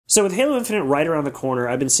So with Halo Infinite right around the corner,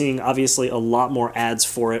 I've been seeing obviously a lot more ads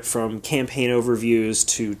for it, from campaign overviews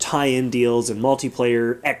to tie-in deals and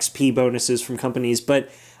multiplayer XP bonuses from companies,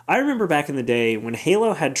 but I remember back in the day when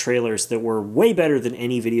Halo had trailers that were way better than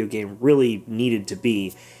any video game really needed to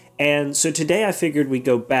be. And so today I figured we'd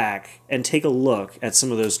go back and take a look at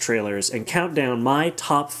some of those trailers and count down my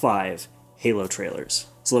top 5 Halo trailers.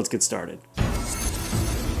 So let's get started.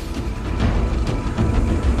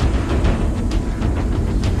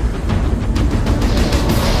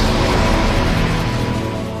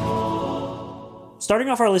 Starting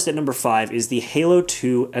off our list at number 5 is the Halo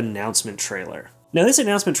 2 announcement trailer. Now this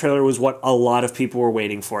announcement trailer was what a lot of people were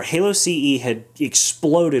waiting for. Halo CE had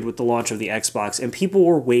exploded with the launch of the Xbox, and people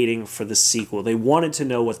were waiting for the sequel. They wanted to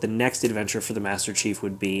know what the next adventure for the Master Chief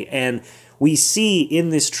would be, and we see in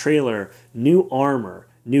this trailer new armor,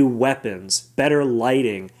 new weapons, better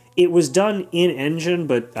lighting. It was done in-engine,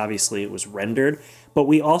 but obviously it was rendered, but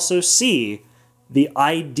we also see the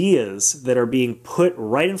ideas that are being put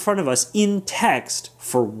right in front of us in text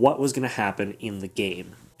for what was going to happen in the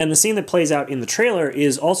game. And the scene that plays out in the trailer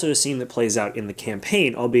is also a scene that plays out in the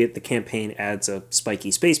campaign, albeit the campaign adds a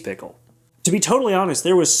spiky space pickle. To be totally honest,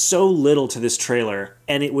 there was so little to this trailer,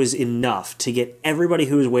 and it was enough to get everybody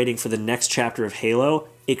who was waiting for the next chapter of Halo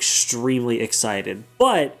extremely excited.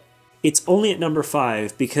 But it's only at number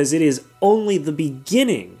 5 because it is only the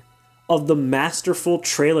beginning of the masterful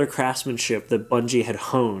trailer craftsmanship that Bungie had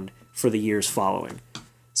honed for the years following.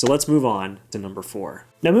 So let's move on to number 4.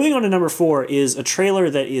 Now moving on to number 4 is a trailer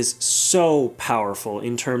that is so powerful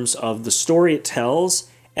in terms of the story it tells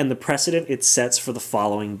and the precedent it sets for the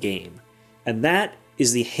following game. And that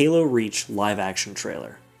is the Halo Reach live action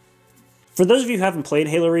trailer. For those of you who haven't played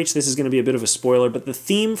Halo Reach, this is going to be a bit of a spoiler, but the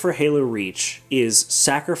theme for Halo Reach is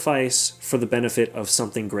sacrifice for the benefit of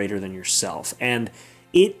something greater than yourself. And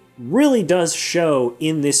it really does show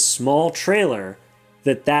in this small trailer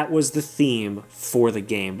that that was the theme for the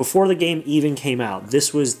game. Before the game even came out,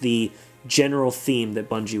 this was the general theme that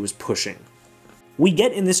Bungie was pushing. We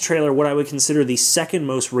get in this trailer what I would consider the second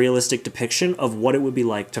most realistic depiction of what it would be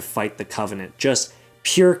like to fight the Covenant. Just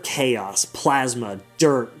pure chaos, plasma,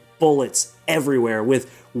 dirt, bullets everywhere,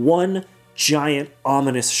 with one giant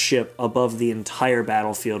ominous ship above the entire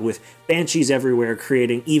battlefield, with banshees everywhere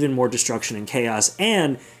creating even more destruction and chaos,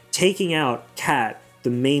 and taking out Kat, the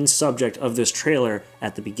main subject of this trailer,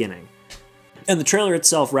 at the beginning. And the trailer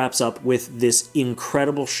itself wraps up with this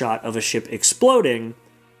incredible shot of a ship exploding,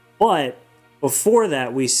 but before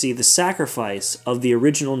that we see the sacrifice of the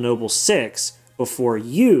original Noble Six before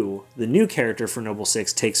you, the new character for Noble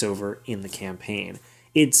Six, takes over in the campaign.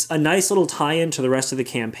 It's a nice little tie-in to the rest of the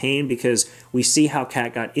campaign because we see how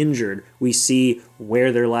Kat got injured, we see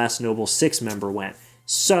where their last Noble Six member went.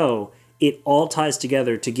 So it all ties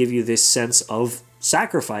together to give you this sense of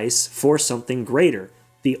sacrifice for something greater.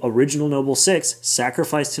 The original Noble Six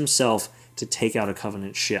sacrificed himself to take out a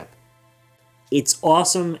Covenant ship. It's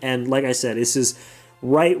awesome, and like I said, this is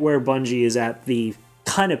right where Bungie is at the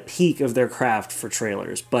kind of peak of their craft for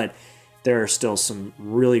trailers, but there are still some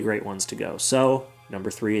really great ones to go. So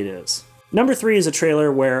number 3 it is. Number 3 is a trailer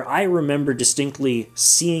where I remember distinctly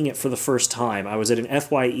seeing it for the first time. I was at an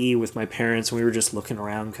FYE with my parents, and we were just looking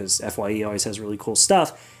around because FYE always has really cool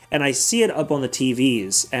stuff, and I see it up on the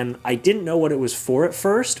TVs, and I didn't know what it was for at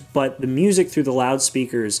first, but the music through the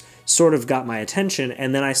loudspeakers sort of got my attention,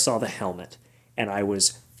 and then I saw the helmet, and I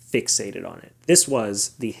was fixated on it. This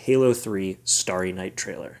was the Halo 3 Starry Night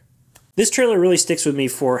trailer. This trailer really sticks with me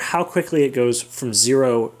for how quickly it goes from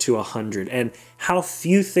 0 to 100, and how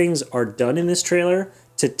few things are done in this trailer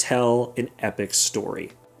to tell an epic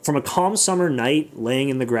story. From a calm summer night laying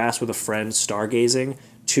in the grass with a friend stargazing,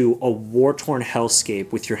 to a war-torn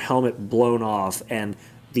hellscape with your helmet blown off and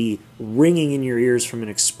the ringing in your ears from an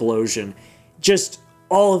explosion, just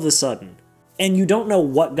all of a sudden. And you don't know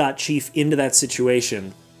what got Chief into that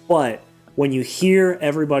situation, but when you hear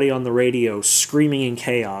everybody on the radio screaming in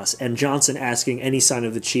chaos and Johnson asking any sign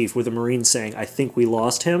of the Chief with a Marine saying, "I think we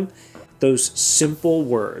lost him," those simple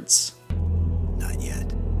words, "Not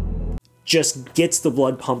yet," just gets the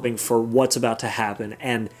blood pumping for what's about to happen.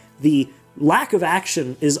 And the lack of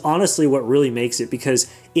action is honestly what really makes it, because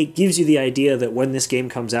it gives you the idea that when this game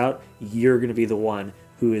comes out, you're going to be the one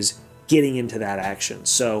who is getting into that action.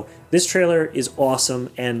 So this trailer is awesome,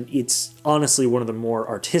 and it's honestly one of the more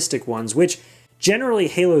artistic ones, which generally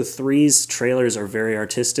Halo 3's trailers are very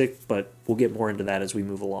artistic, but we'll get more into that as we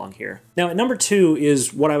move along here. Now at number 2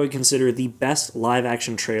 is what I would consider the best live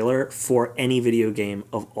action trailer for any video game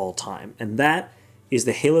of all time, and that is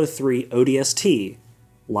the Halo 3 ODST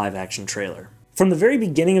live action trailer. From the very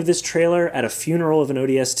beginning of this trailer, at a funeral of an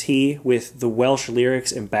ODST with the Welsh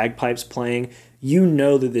lyrics and bagpipes playing, you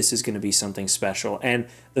know that this is going to be something special. And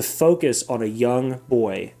the focus on a young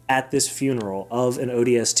boy at this funeral of an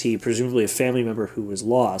ODST, presumably a family member who was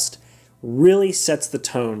lost, really sets the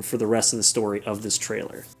tone for the rest of the story of this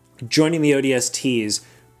trailer. Joining the ODSTs,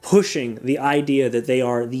 pushing the idea that they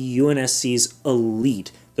are the UNSC's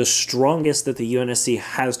elite, the strongest that the UNSC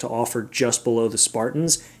has to offer just below the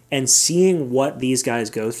Spartans, and seeing what these guys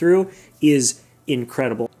go through is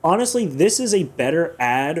incredible. Honestly, this is a better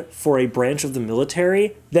ad for a branch of the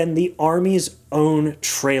military than the Army's own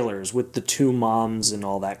trailers with the two moms and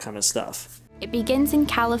all that kind of stuff. It begins in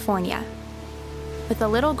California with a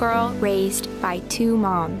little girl raised by two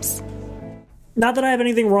moms. Not that I have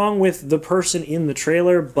anything wrong with the person in the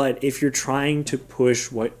trailer, but if you're trying to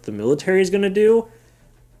push what the military is going to do,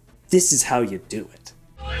 this is how you do it.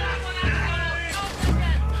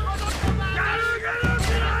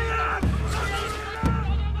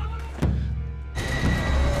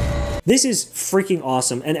 This is freaking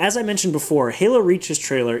awesome, and as I mentioned before, Halo Reach's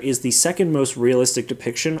trailer is the second most realistic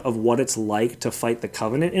depiction of what it's like to fight the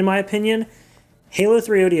Covenant, in my opinion. Halo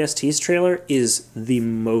 3 ODST's trailer is the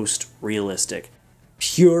most realistic.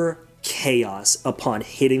 Pure chaos upon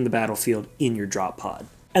hitting the battlefield in your drop pod.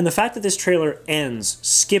 And the fact that this trailer ends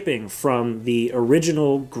skipping from the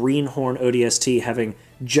original Greenhorn ODST having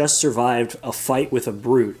just survived a fight with a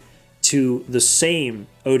brute to the same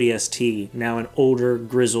ODST, now an older,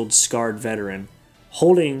 grizzled, scarred veteran,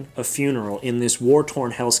 holding a funeral in this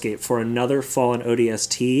war-torn hellscape for another fallen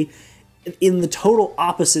ODST in the total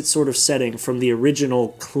opposite sort of setting from the original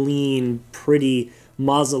clean, pretty,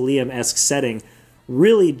 mausoleum-esque setting,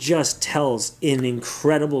 really just tells an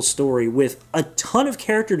incredible story with a ton of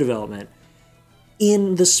character development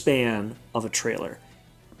in the span of a trailer.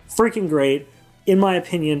 Freaking great. In my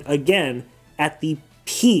opinion, again, at the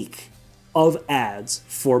peak of ads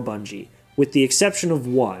for Bungie, with the exception of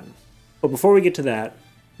one. But before we get to that,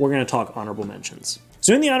 we're going to talk honorable mentions.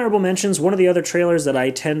 So in the honorable mentions, one of the other trailers that I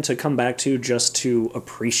tend to come back to just to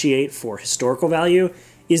appreciate for historical value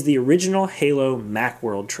is the original Halo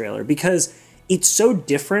Macworld trailer, because it's so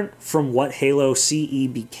different from what Halo CE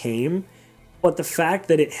became, but the fact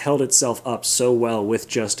that it held itself up so well with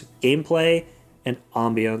just gameplay and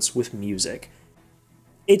ambience with music.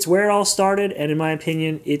 It's where it all started, and in my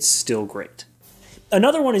opinion, it's still great.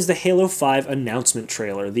 Another one is the Halo 5 announcement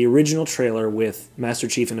trailer, the original trailer with Master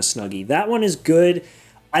Chief and a Snuggie. That one is good.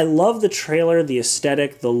 I love the trailer, the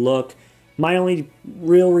aesthetic, the look. My only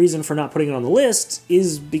real reason for not putting it on the list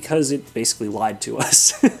is because it basically lied to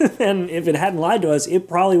us. And if it hadn't lied to us, it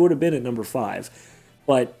probably would have been at number 5.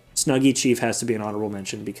 But Snuggie Chief has to be an honorable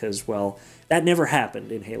mention because, well, that never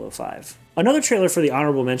happened in Halo 5. Another trailer for the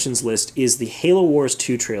honorable mentions list is the Halo Wars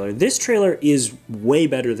 2 trailer. This trailer is way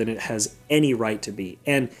better than it has any right to be.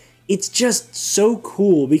 And it's just so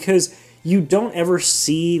cool because you don't ever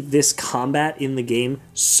see this combat in the game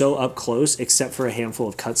so up close except for a handful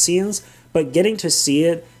of cutscenes. But getting to see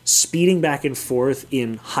it speeding back and forth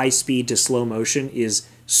in high speed to slow motion is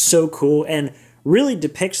so cool and really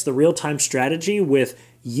depicts the real-time strategy with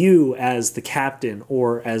you as the captain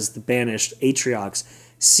or as the banished Atriox.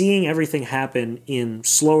 Seeing everything happen in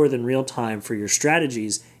slower than real time for your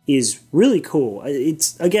strategies is really cool.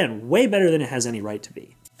 It's, again, way better than it has any right to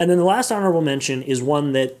be. And then the last honorable mention is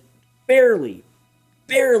one that barely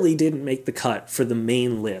didn't make the cut for the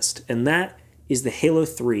main list, and that is the Halo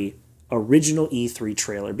 3 original E3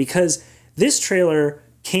 trailer, because this trailer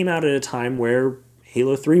came out at a time where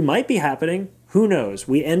Halo 3 might be happening. Who knows?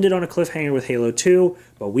 We ended on a cliffhanger with Halo 2,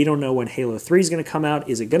 but we don't know when Halo 3 is going to come out.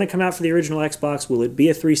 Is it going to come out for the original Xbox? Will it be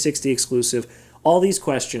a 360 exclusive? All these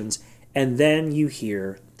questions, and then you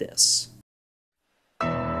hear this.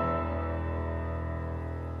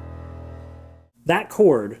 That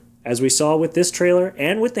chord, as we saw with this trailer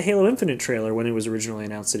and with the Halo Infinite trailer when it was originally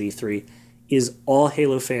announced at E3, is all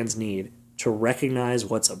Halo fans need to recognize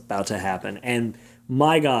what's about to happen. And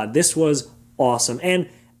my God, this was awesome. And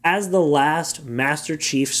as the last Master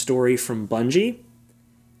Chief story from Bungie,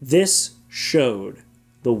 this showed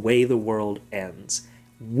the way the world ends.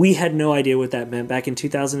 We had no idea what that meant back in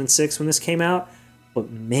 2006 when this came out, but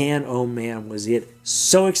man, oh man, was it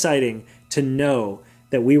so exciting to know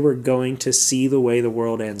that we were going to see the way the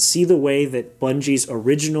world ends, see the way that Bungie's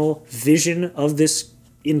original vision of this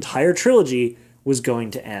entire trilogy was going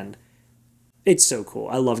to end. It's so cool.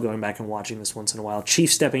 I love going back and watching this once in a while.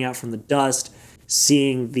 Chief stepping out from the dust,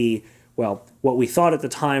 seeing the, well, what we thought at the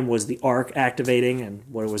time was the Ark activating, and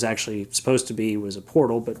what it was actually supposed to be was a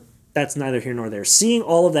portal, but that's neither here nor there. Seeing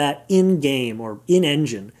all of that in-game or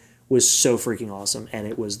in-engine was so freaking awesome, and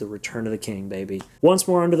it was the Return of the King, baby. Once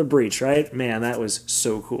more under the breach, right? Man, that was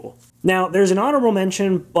so cool. Now, there's an honorable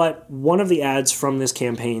mention, but one of the ads from this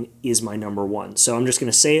campaign is my number one. So I'm just going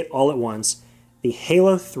to say it all at once. The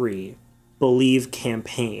Halo 3 Believe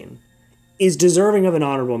campaign is deserving of an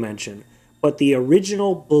honorable mention, but the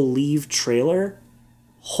original Believe trailer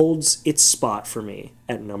holds its spot for me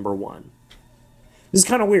at number one. This is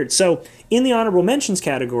kind of weird. So in the honorable mentions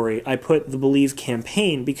category, I put the Believe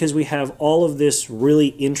campaign because we have all of this really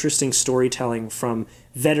interesting storytelling from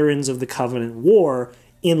veterans of the Covenant War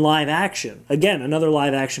in live action. Again, another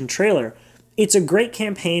live action trailer. It's a great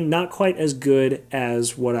campaign, not quite as good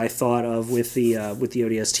as what I thought of with the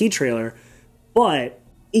ODST trailer, but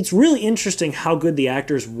it's really interesting how good the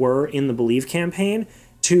actors were in the Believe campaign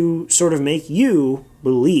to sort of make you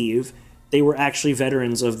believe they were actually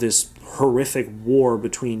veterans of this horrific war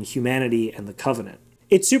between humanity and the Covenant.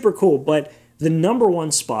 It's super cool, but the number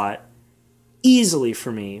one spot, easily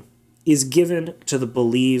for me, is given to the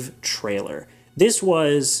Believe trailer. This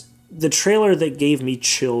was the trailer that gave me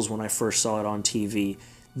chills when I first saw it on TV.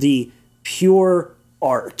 The pure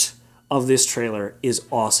art of this trailer is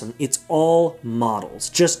awesome. It's all models,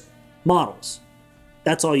 just models.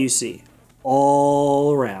 That's all you see,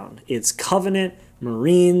 all around. It's Covenant,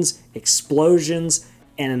 Marines, explosions,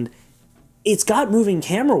 and it's got moving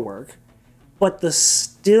camera work, but the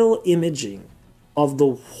still imaging of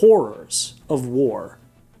the horrors of war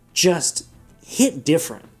just hit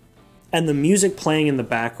different. And the music playing in the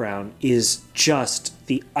background is just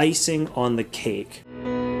the icing on the cake.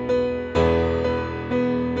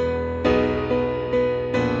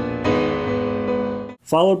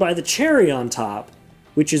 Followed by the cherry on top,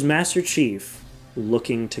 which is Master Chief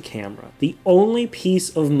looking to camera. The only piece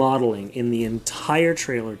of modeling in the entire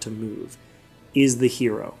trailer to move is the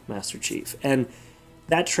hero, Master Chief. And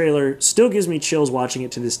that trailer still gives me chills watching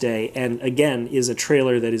it to this day, and again, is a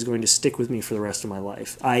trailer that is going to stick with me for the rest of my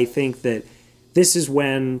life. I think that this is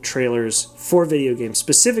when trailers for video games,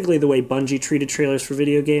 specifically the way Bungie treated trailers for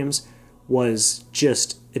video games, was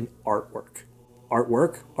just an artwork.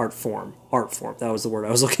 Artwork? Art form. Art form. That was the word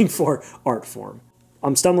I was looking for. Art form.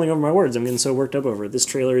 I'm stumbling over my words. I'm getting so worked up over it. This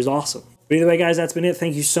trailer is awesome. But either way, guys, that's been it.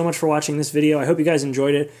 Thank you so much for watching this video. I hope you guys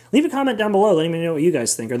enjoyed it. Leave a comment down below letting me know what you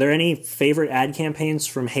guys think. Are there any favorite ad campaigns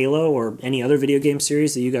from Halo or any other video game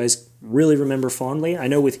series that you guys really remember fondly? I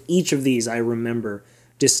know with each of these, I remember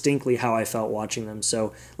distinctly how I felt watching them.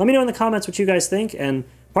 So let me know in the comments what you guys think. And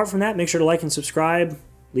apart from that, make sure to like and subscribe.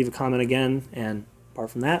 Leave a comment again. And apart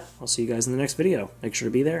from that, I'll see you guys in the next video. Make sure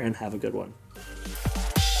to be there and have a good one.